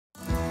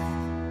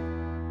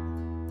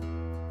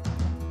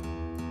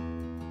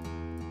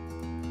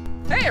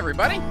Hey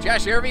everybody,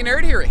 Josh RV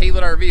Nerd here at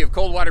Haylett RV of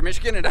Coldwater,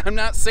 Michigan, and I'm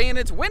not saying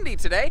it's windy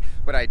today,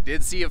 but I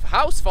did see a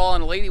house fall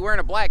on a lady wearing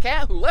a black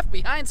hat who left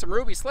behind some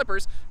ruby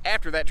slippers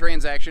after that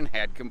transaction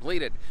had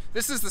completed.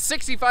 This is the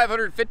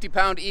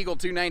 6,550-pound Eagle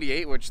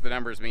 298, which the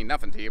numbers mean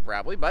nothing to you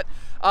probably, but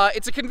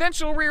it's a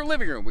conventional rear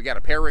living room. We got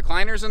a pair of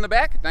recliners in the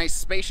back, nice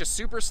spacious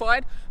super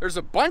slide. There's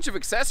a bunch of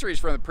accessories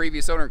from the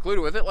previous owner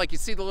included with it, like you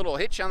see the little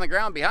hitch on the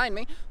ground behind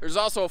me. There's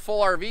also a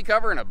full RV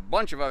cover and a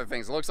bunch of other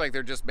things. It looks like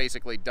they're just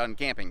basically done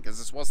camping because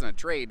this wasn't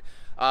a trade.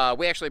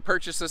 We actually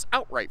purchased this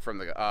outright from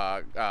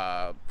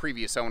the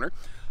previous owner.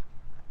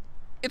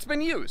 It's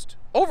been used.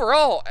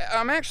 Overall,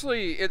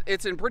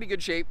 it's in pretty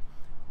good shape.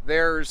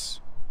 There's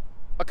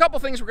a couple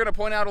things we're going to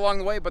point out along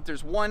the way, but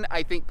there's one,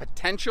 I think,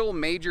 potential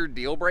major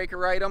deal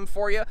breaker item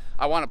for you.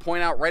 I want to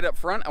point out right up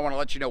front. I want to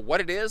let you know what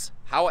it is,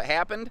 how it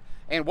happened,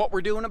 and what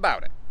we're doing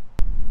about it.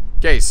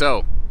 Okay,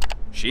 so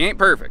she ain't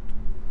perfect.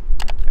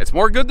 It's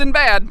more good than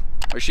bad,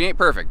 but she ain't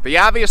perfect. The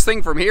obvious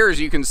thing from here is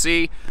you can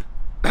see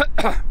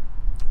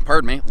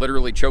pardon me,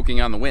 literally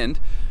choking on the wind.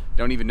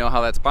 Don't even know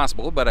how that's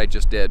possible, but I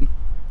just did.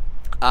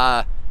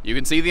 You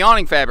can see the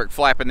awning fabric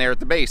flapping there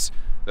at the base.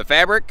 The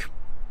fabric,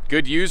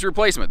 good used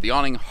replacement. The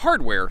awning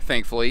hardware,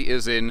 thankfully,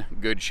 is in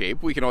good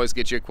shape. We can always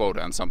get you a quote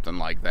on something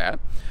like that.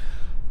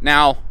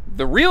 Now,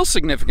 the real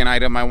significant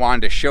item I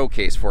wanted to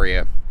showcase for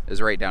you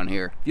is right down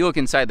here. If you look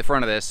inside the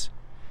front of this,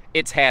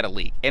 it's had a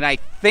leak. And I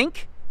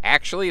think,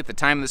 actually, at the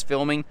time of this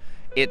filming,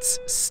 it's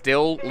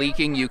still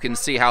leaking. You can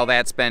see how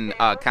that's been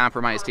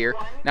compromised here.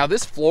 Now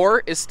this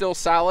floor is still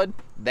solid.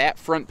 That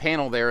front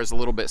panel there is a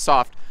little bit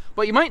soft,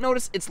 but you might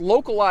notice it's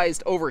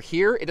localized over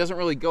here. It doesn't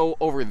really go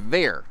over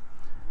there.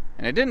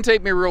 And it didn't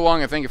take me real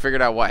long, I think, to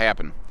figure out what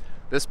happened.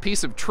 This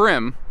piece of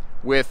trim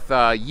with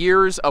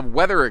years of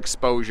weather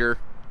exposure,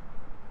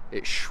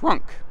 it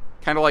shrunk.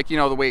 Kind of like, you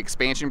know, the way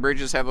expansion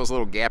bridges have those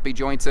little gappy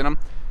joints in them.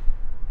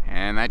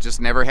 And that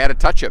just never had a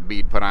touch-up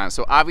bead put on it.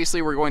 So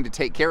obviously we're going to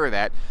take care of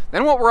that.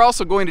 Then what we're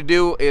also going to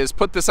do is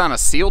put this on a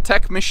Seal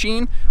Tech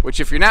machine, which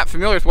if you're not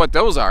familiar with what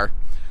those are,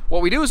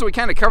 what we do is we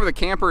kind of cover the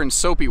camper in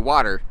soapy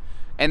water,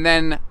 and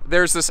then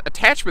there's this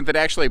attachment that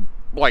actually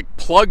like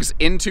plugs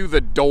into the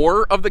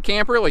door of the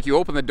camper. Like you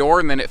open the door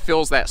and then it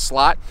fills that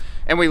slot,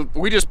 and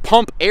we just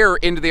pump air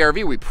into the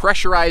RV. We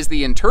pressurize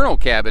the internal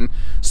cabin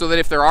so that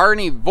if there are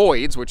any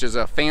voids, which is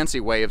a fancy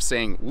way of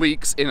saying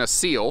leaks in a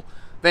seal,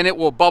 then it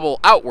will bubble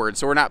outward,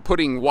 so we're not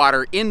putting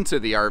water into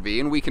the RV,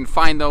 and we can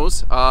find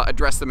those,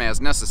 address them as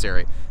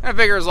necessary. And I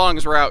figure as long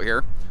as we're out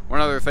here,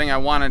 one other thing I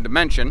wanted to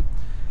mention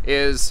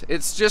is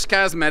it's just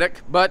cosmetic,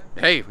 but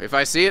hey, if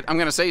I see it, I'm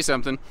gonna say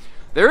something.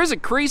 There is a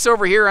crease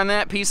over here on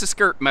that piece of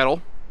skirt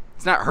metal.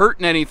 It's not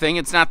hurting anything.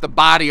 It's not the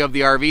body of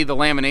the RV. The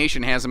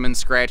lamination hasn't been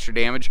scratched or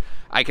damaged.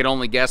 I could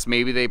only guess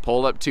maybe they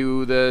pulled up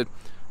to the,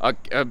 I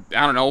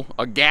don't know,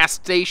 a gas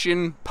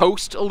station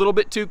post a little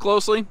bit too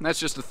closely.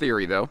 That's just a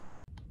theory, though.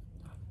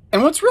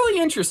 And what's really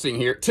interesting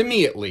here, to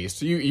me at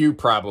least, you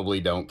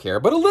probably don't care,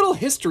 but a little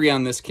history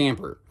on this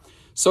camper.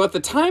 So at the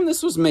time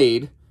this was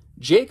made,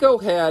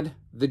 Jayco had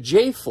the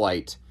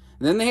J-Flight,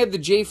 and then they had the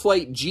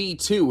J-Flight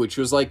G2, which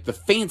was like the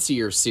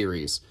fancier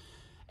series.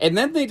 And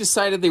then they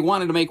decided they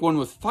wanted to make one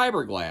with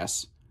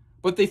fiberglass,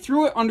 but they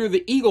threw it under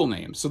the Eagle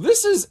name. So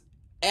this is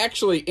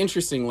actually,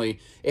 interestingly,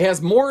 it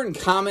has more in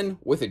common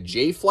with a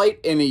J-Flight,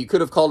 and you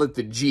could have called it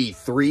the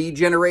G3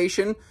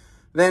 generation,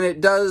 than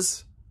it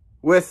does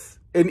with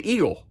an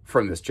Eagle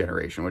from this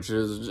generation, which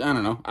is, I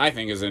don't know, I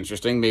think is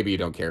interesting. Maybe you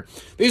don't care.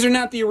 These are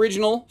not the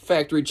original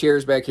factory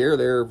chairs back here.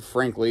 They're,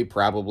 frankly,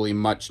 probably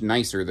much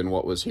nicer than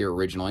what was here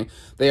originally.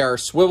 They are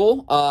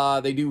swivel.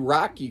 They do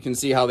rock. You can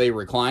see how they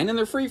recline, and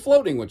they're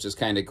free-floating, which is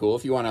kind of cool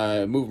if you want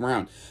to move them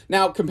around.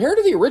 Now, compared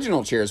to the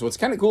original chairs, what's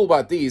kind of cool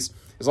about these,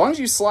 as long as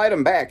you slide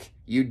them back,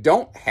 you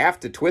don't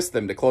have to twist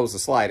them to close the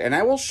slide. And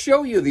I will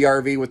show you the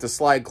RV with the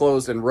slide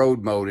closed and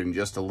road mode in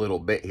just a little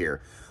bit here.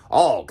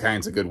 All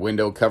kinds of good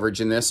window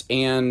coverage in this,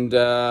 and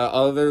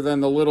other than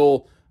the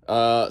little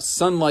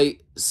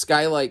sunlight,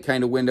 skylight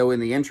kind of window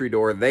in the entry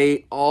door,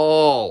 they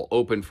all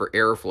open for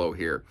airflow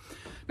here.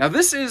 Now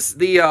this is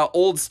the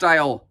old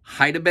style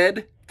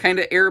hide-a-bed kind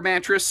of air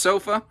mattress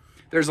sofa.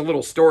 There's a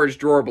little storage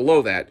drawer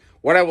below that.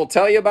 What I will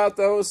tell you about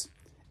those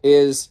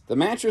is the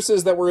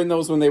mattresses that were in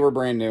those when they were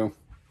brand new,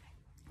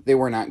 they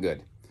were not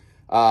good.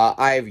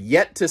 I've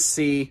yet to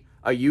see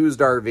a used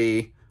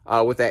RV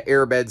with that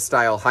airbed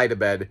style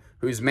hide-a-bed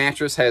whose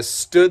mattress has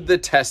stood the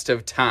test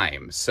of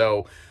time.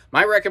 So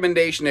my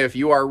recommendation, if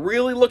you are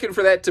really looking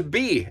for that to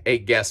be a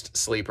guest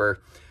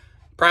sleeper,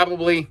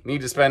 probably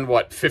need to spend,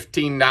 what,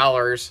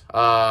 $15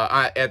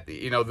 at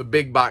the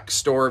big box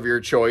store of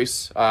your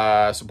choice,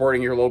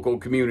 supporting your local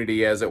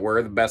community, as it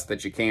were, the best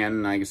that you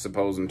can, I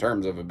suppose, in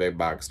terms of a big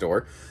box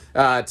store,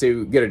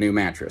 to get a new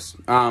mattress.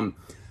 The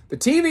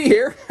TV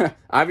here,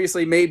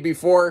 obviously made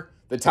before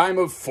the time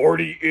of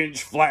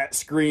 40-inch flat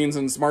screens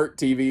and smart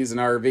TVs and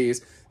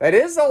RVs. That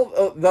is,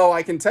 though,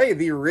 I can tell you,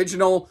 the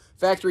original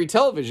factory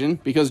television,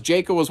 because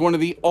Jayco was one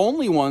of the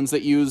only ones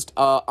that used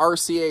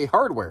RCA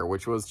hardware,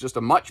 which was just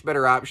a much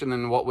better option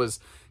than what was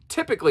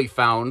typically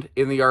found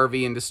in the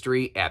RV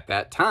industry at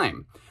that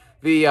time.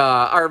 The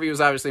RV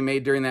was obviously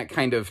made during that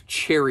kind of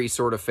cherry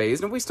sort of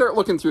phase. And if we start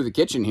looking through the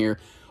kitchen here,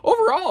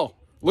 overall,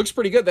 looks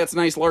pretty good. That's a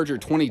nice larger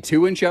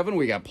 22-inch oven.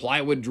 We got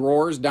plywood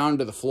drawers down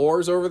to the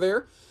floors over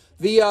there.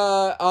 The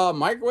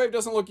microwave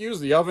doesn't look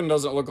used. The oven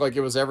doesn't look like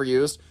it was ever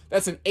used.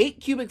 That's an 8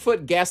 cubic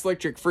foot gas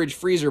electric fridge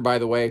freezer, by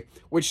the way,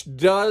 which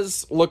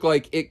does look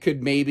like it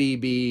could maybe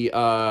be,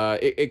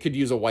 it could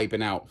use a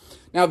wiping out.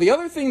 Now, the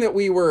other thing that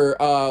we were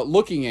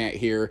looking at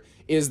here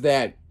is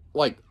that,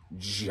 like,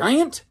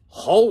 giant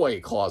hallway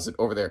closet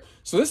over there.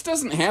 So this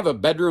doesn't have a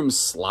bedroom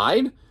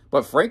slide,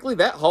 but frankly,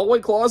 that hallway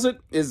closet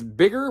is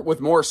bigger with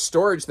more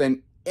storage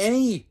than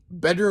any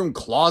bedroom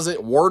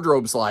closet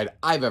wardrobe slide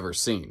I've ever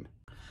seen.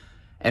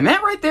 And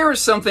that right there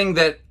is something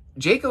that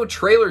Jayco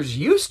trailers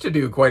used to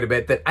do quite a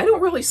bit that I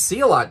don't really see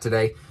a lot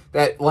today.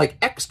 That, like,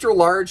 extra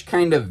large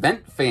kind of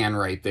vent fan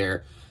right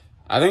there.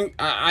 I think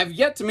I've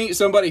yet to meet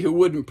somebody who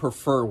wouldn't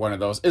prefer one of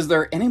those. Is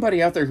there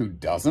anybody out there who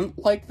doesn't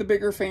like the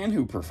bigger fan,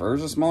 who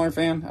prefers a smaller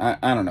fan?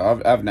 I don't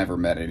know. I've never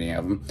met any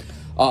of them.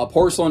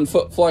 Porcelain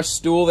foot flush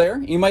stool there.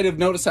 You might have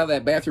noticed how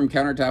that bathroom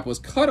countertop was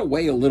cut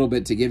away a little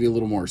bit to give you a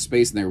little more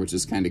space in there, which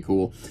is kind of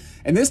cool.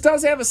 And this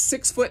does have a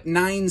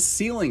 6'9"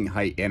 ceiling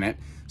height in it.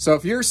 So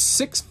if you're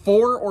 6'4"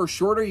 or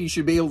shorter, you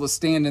should be able to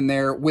stand in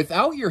there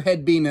without your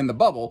head being in the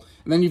bubble.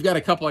 And then you've got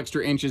a couple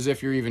extra inches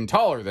if you're even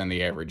taller than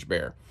the average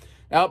bear.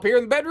 Now up here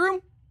in the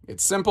bedroom,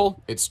 it's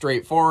simple, it's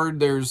straightforward.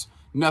 There's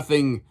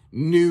nothing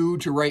new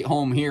to write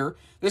home here.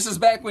 This is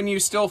back when you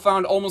still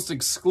found almost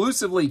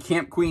exclusively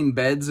Camp Queen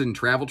beds and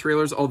travel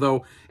trailers,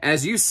 although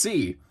as you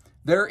see,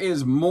 there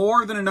is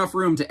more than enough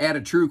room to add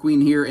a True Queen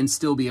here and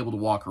still be able to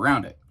walk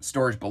around it.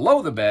 Storage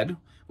below the bed,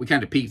 we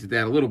kind of peeked at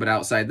that a little bit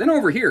outside. Then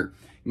over here,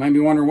 you might be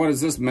wondering, what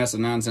is this mess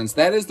of nonsense?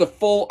 That is the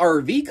full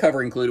RV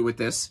cover included with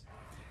this.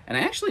 And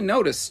I actually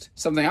noticed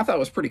something I thought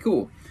was pretty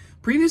cool.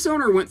 Previous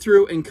owner went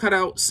through and cut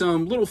out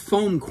some little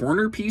foam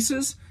corner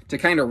pieces to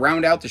kind of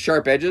round out the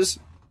sharp edges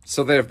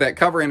so that if that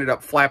cover ended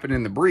up flapping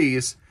in the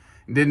breeze,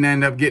 it didn't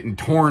end up getting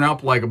torn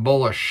up like a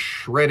bowl of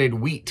shredded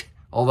wheat.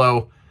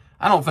 Although,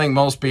 I don't think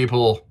most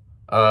people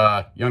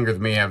younger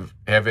than me have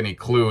any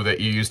clue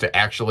that you used to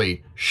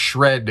actually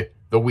shred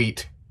the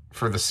wheat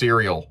for the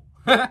cereal.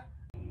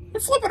 We're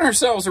flipping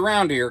ourselves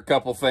around here a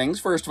couple things.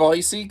 First of all,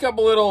 you see a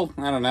couple little,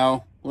 I don't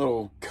know,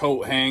 little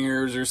coat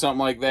hangers or something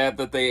like that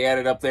that they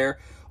added up there.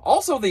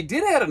 Also, they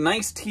did add a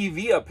nice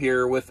TV up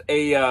here with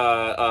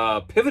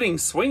a pivoting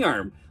swing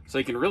arm, so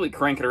you can really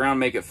crank it around,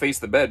 make it face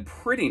the bed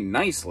pretty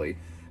nicely.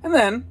 And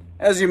then,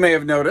 as you may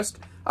have noticed,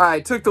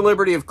 I took the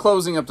liberty of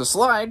closing up the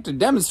slide to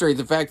demonstrate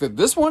the fact that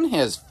this one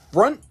has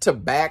front to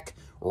back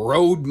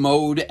road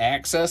mode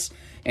access.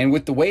 And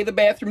with the way the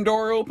bathroom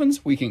door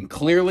opens, we can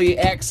clearly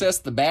access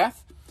the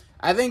bath.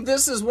 I think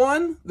this is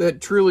one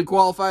that truly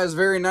qualifies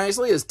very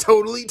nicely as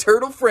totally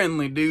turtle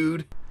friendly,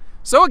 dude.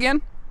 So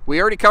again, we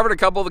already covered a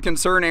couple of the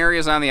concern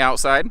areas on the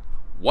outside.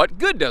 What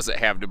good does it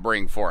have to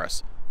bring for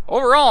us?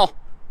 Overall,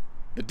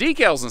 the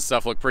decals and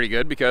stuff look pretty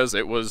good because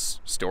it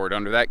was stored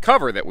under that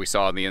cover that we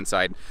saw on the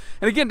inside.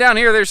 And again, down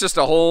here, there's just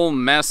a whole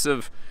mess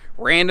of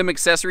random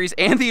accessories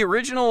and the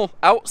original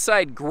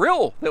outside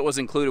grill that was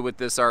included with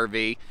this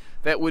RV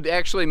that would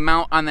actually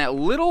mount on that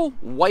little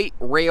white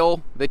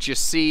rail that you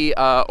see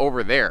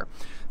over there.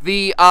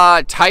 The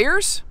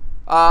tires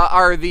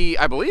are the,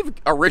 I believe,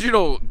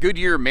 original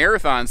Goodyear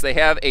Marathons. They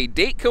have a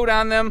date code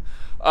on them.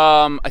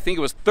 I think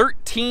it was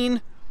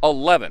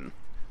 1311.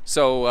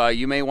 So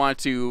you may want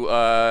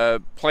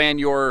to plan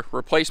your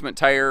replacement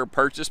tire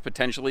purchase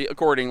potentially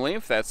accordingly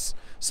if that's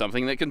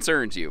something that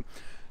concerns you.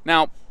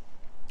 Now,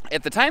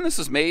 at the time this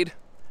was made,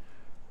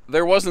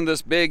 there wasn't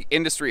this big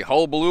industry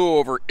hullabaloo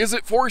over is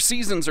it 4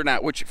 seasons or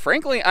not, which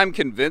frankly I'm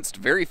convinced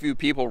very few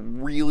people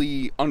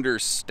really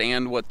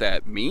understand what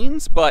that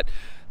means, but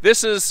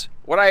this is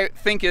what I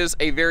think is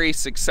a very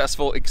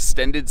successful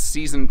extended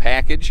season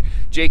package.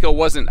 Jayco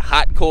wasn't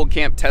hot cold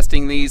camp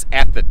testing these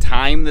at the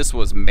time this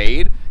was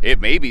made. It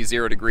may be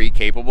 0 degree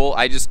capable.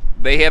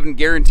 They haven't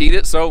guaranteed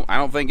it, so I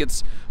don't think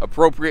it's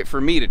appropriate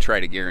for me to try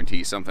to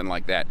guarantee something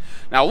like that.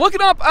 Now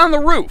looking up on the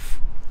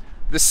roof,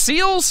 the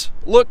seals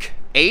look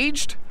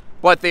aged,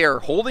 but they are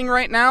holding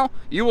right now.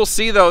 You will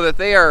see though that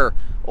they are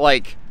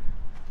like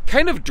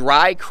kind of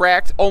dry,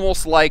 cracked,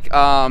 almost like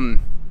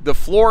the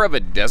floor of a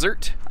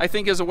desert, I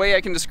think is a way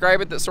I can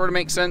describe it that sort of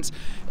makes sense.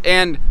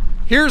 And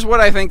here's what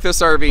I think this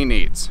RV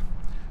needs.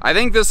 I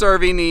think this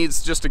RV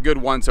needs just a good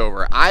once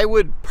over. I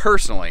would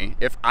personally,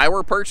 if I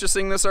were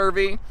purchasing this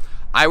RV,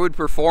 I would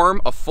perform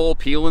a full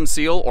peel and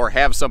seal or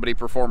have somebody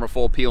perform a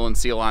full peel and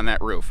seal on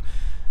that roof.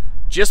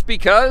 Just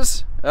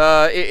because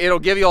it'll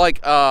give you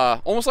like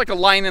almost like a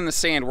line in the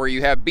sand where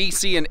you have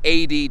BC and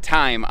AD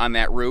time on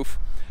that roof.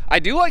 I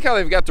do like how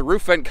they've got the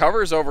roof vent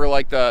covers over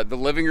like the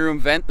living room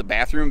vent, the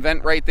bathroom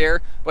vent right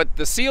there. But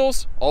the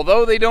seals,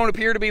 although they don't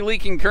appear to be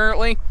leaking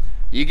currently,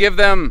 you give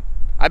them,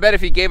 I bet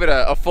if you gave it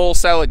a full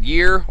solid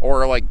year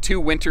or like 2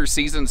 winter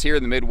seasons here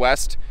in the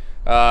Midwest,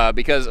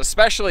 because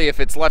especially if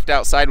it's left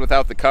outside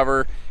without the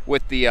cover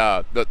with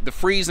the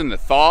freeze and the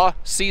thaw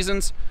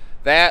seasons,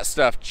 That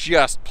stuff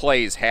just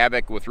plays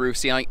havoc with roof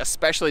sealing,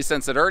 especially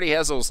since it already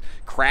has those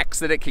cracks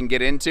that it can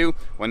get into.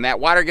 When that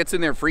water gets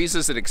in there,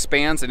 freezes, it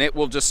expands, and it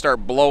will just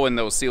start blowing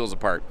those seals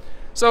apart.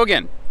 So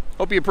again,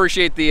 hope you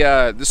appreciate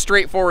the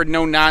straightforward,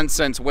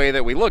 no-nonsense way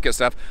that we look at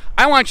stuff.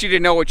 I want you to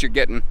know what you're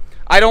getting.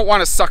 I don't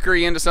want to sucker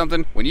you into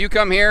something. When you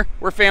come here,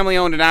 we're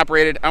family-owned and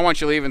operated. I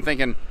want you leaving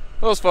thinking,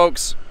 those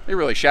folks, they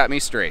really shot me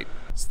straight.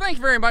 So thank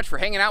you very much for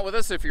hanging out with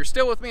us. If you're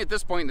still with me at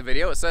this point in the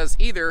video, it says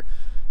either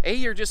A,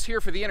 you're just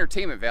here for the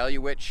entertainment value,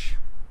 which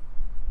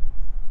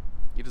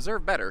you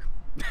deserve better,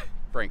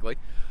 frankly,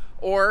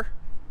 or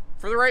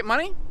for the right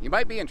money, you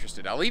might be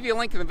interested. I'll leave you a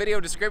link in the video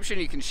description.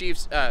 You can see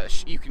if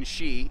you can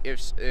see if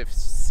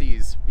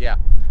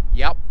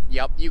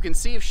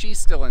she's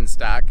still in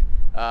stock.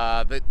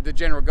 The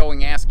general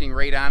going asking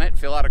rate on it.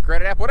 Fill out a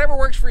credit app. Whatever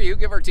works for you,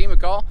 give our team a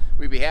call.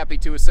 We'd be happy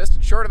to assist.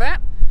 And short of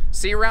that,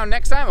 see you around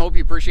next time. I hope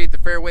you appreciate the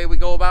fair way we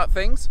go about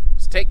things.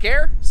 So take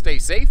care, stay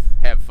safe,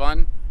 have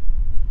fun,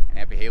 and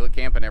happy Haylett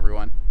camping,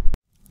 everyone.